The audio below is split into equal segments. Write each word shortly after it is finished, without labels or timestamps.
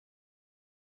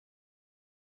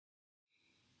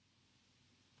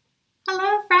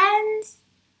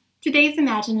Today's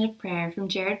imaginative prayer from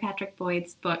Jared Patrick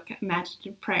Boyd's book,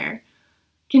 Imaginative Prayer,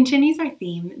 continues our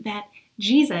theme that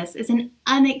Jesus is an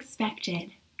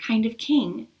unexpected kind of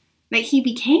king, that he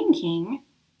became king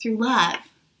through love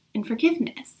and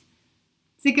forgiveness.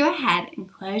 So go ahead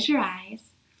and close your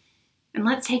eyes, and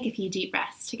let's take a few deep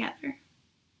breaths together.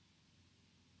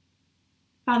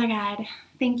 Father God,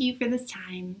 thank you for this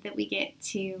time that we get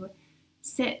to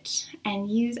sit and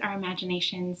use our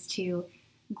imaginations to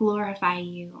glorify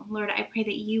you. Lord, I pray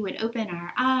that you would open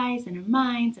our eyes and our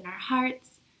minds and our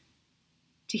hearts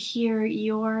to hear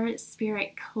your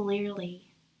Spirit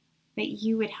clearly, that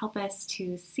you would help us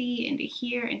to see and to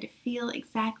hear and to feel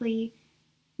exactly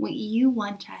what you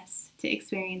want us to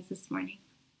experience this morning.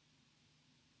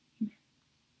 Amen.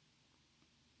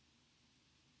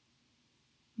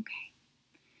 Okay.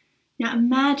 Now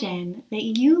imagine that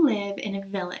you live in a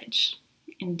village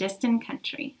in a distant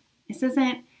country. This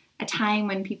isn't a time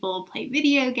when people play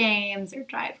video games or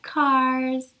drive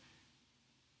cars,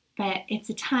 but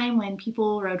it's a time when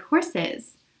people rode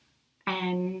horses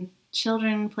and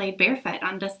children played barefoot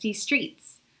on dusty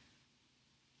streets.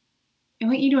 I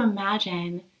want you to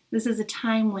imagine this is a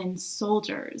time when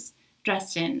soldiers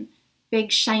dressed in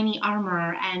big shiny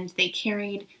armor and they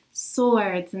carried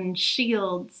swords and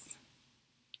shields.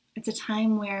 It's a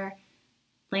time where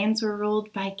lands were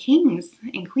ruled by kings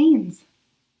and queens,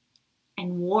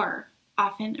 and war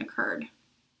often occurred.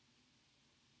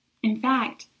 In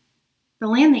fact, the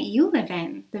land that you live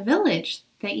in, the village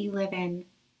that you live in,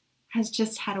 has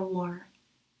just had a war.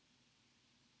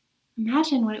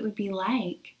 Imagine what it would be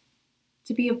like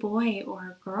to be a boy or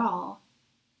a girl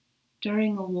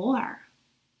during a war.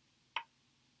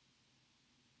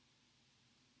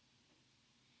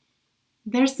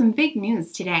 There's some big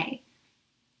news today,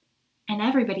 and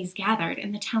everybody's gathered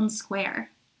in the town square.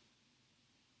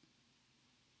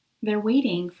 They're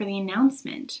waiting for the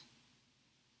announcement,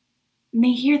 and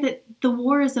they hear that the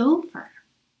war is over.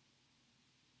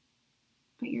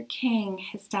 But your king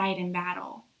has died in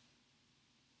battle.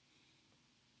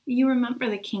 You remember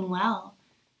the king well.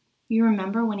 You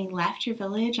remember when he left your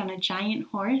village on a giant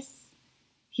horse?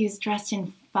 He was dressed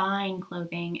in fine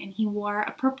clothing, and he wore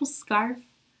a purple scarf, and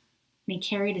he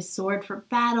carried a sword for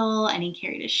battle, and he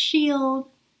carried a shield,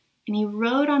 and he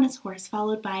rode on his horse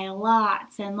followed by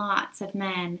lots and lots of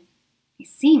men. He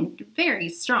seemed very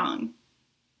strong.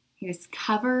 He was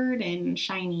covered in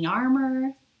shiny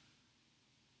armor.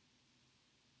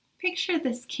 Picture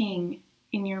this king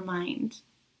in your mind.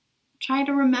 Try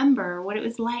to remember what it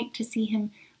was like to see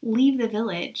him leave the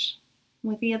village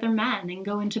with the other men and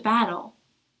go into battle.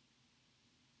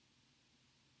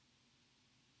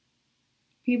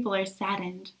 People are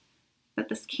saddened that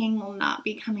this king will not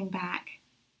be coming back.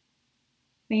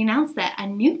 They announced that a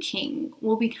new king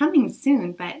will be coming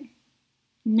soon, but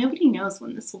nobody knows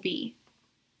when this will be.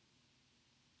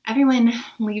 Everyone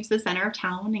leaves the center of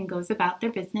town and goes about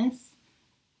their business.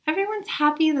 Everyone's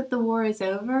happy that the war is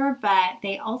over, but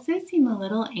they also seem a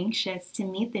little anxious to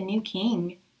meet the new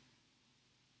king.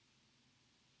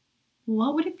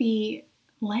 What would it be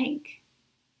like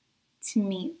to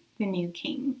meet the new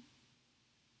king?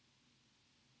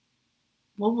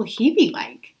 What will he be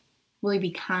like? Will he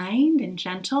be kind and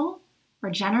gentle or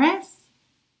generous?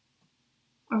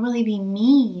 Or will he be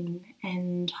mean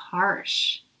and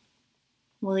harsh?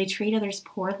 Will he treat others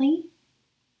poorly?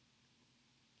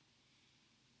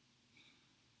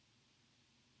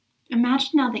 Imagine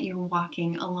now that you're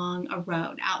walking along a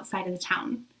road outside of the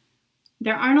town.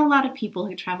 There aren't a lot of people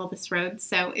who travel this road,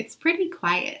 so it's pretty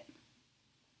quiet.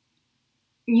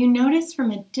 You notice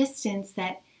from a distance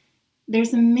that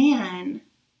there's a man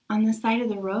on the side of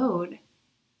the road.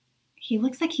 He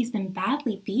looks like he's been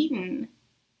badly beaten.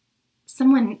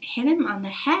 Someone hit him on the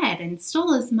head and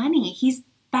stole his money. He's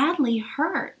badly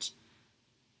hurt.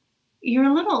 You're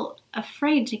a little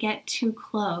afraid to get too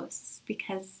close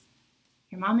because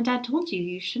your mom and dad told you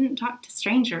you shouldn't talk to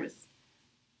strangers.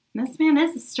 And this man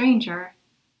is a stranger.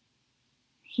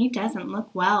 He doesn't look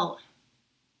well.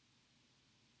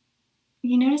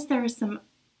 You notice there are some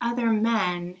other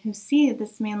men who see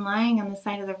this man lying on the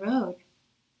side of the road.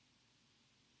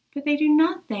 But they do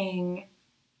nothing.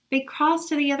 They cross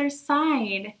to the other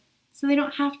side so they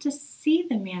don't have to see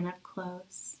the man up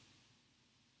close.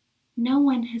 No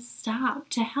one has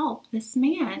stopped to help this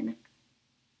man.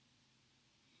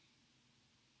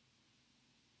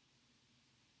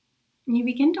 You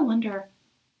begin to wonder,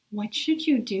 what should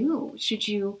you do? Should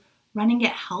you run and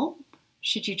get help?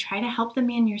 Should you try to help the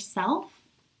man yourself?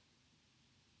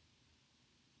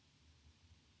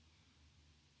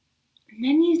 And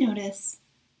then you notice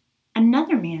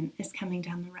another man is coming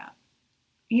down the road.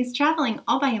 He's traveling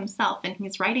all by himself and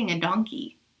he's riding a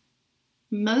donkey.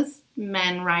 Most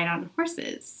men ride on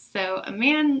horses, so a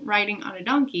man riding on a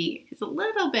donkey is a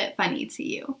little bit funny to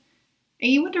you.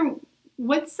 And you wonder,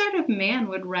 what sort of man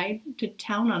would ride to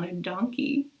town on a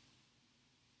donkey?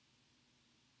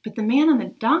 But the man on the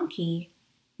donkey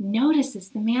notices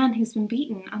the man who's been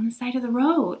beaten on the side of the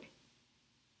road.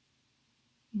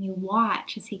 And you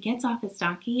watch as he gets off his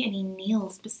donkey and he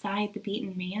kneels beside the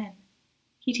beaten man.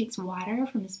 He takes water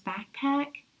from his backpack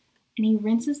and he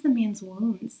rinses the man's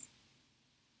wounds.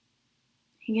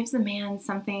 He gives the man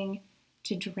something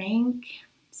to drink,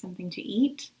 something to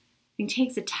eat. He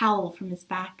takes a towel from his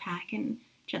backpack and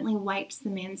gently wipes the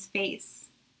man's face.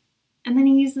 And then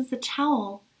he uses the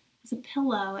towel as a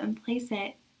pillow and places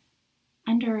it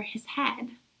under his head.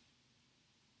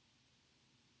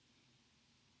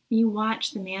 You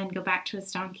watch the man go back to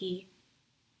his donkey.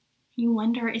 You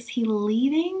wonder, is he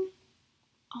leaving?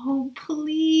 Oh,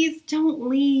 please don't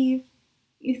leave,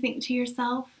 you think to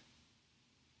yourself.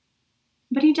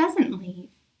 But he doesn't leave.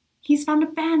 He's found a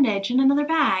bandage in another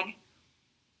bag.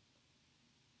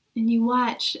 And you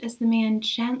watch as the man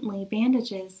gently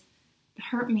bandages the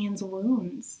hurt man's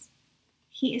wounds.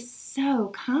 He is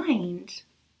so kind.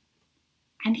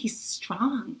 And he's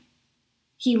strong.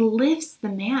 He lifts the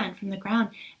man from the ground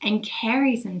and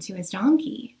carries him to his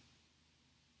donkey.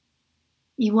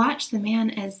 You watch the man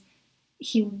as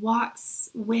he walks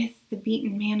with the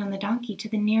beaten man on the donkey to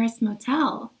the nearest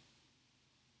motel.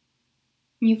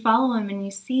 You follow him and you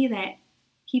see that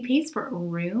he pays for a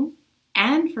room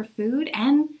and for food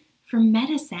and for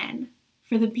medicine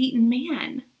for the beaten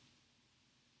man.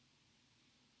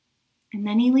 And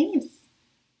then he leaves,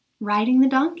 riding the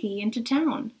donkey into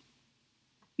town.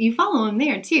 You follow him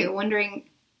there too, wondering,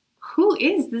 who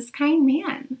is this kind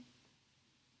man?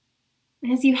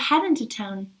 And as you head into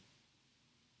town,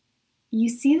 you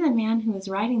see the man who is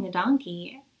riding the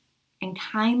donkey and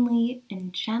kindly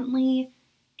and gently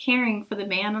caring for the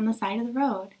man on the side of the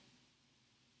road.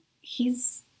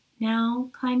 He's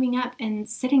now climbing up and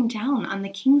sitting down on the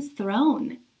king's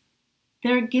throne.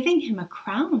 They're giving him a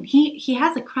crown. He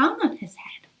has a crown on his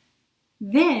head.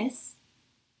 This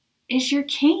is your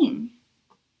king.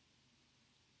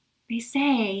 They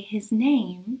say his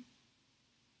name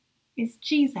is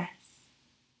Jesus.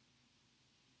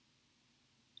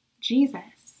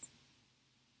 Jesus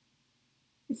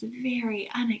is a very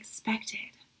unexpected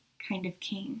kind of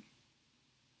king.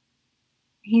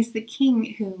 He's the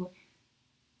king who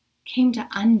came to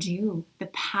undo the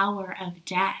power of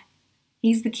death.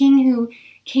 He's the king who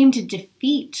came to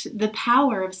defeat the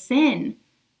power of sin.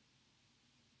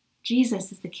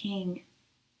 Jesus is the king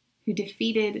who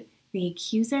defeated the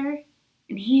accuser,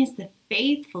 and he is the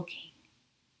faithful king.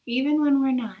 Even when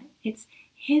we're not, it's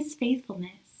his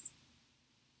faithfulness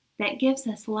that gives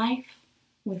us life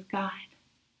with God.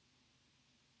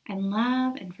 And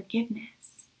love and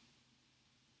forgiveness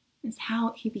is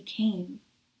how he became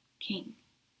king.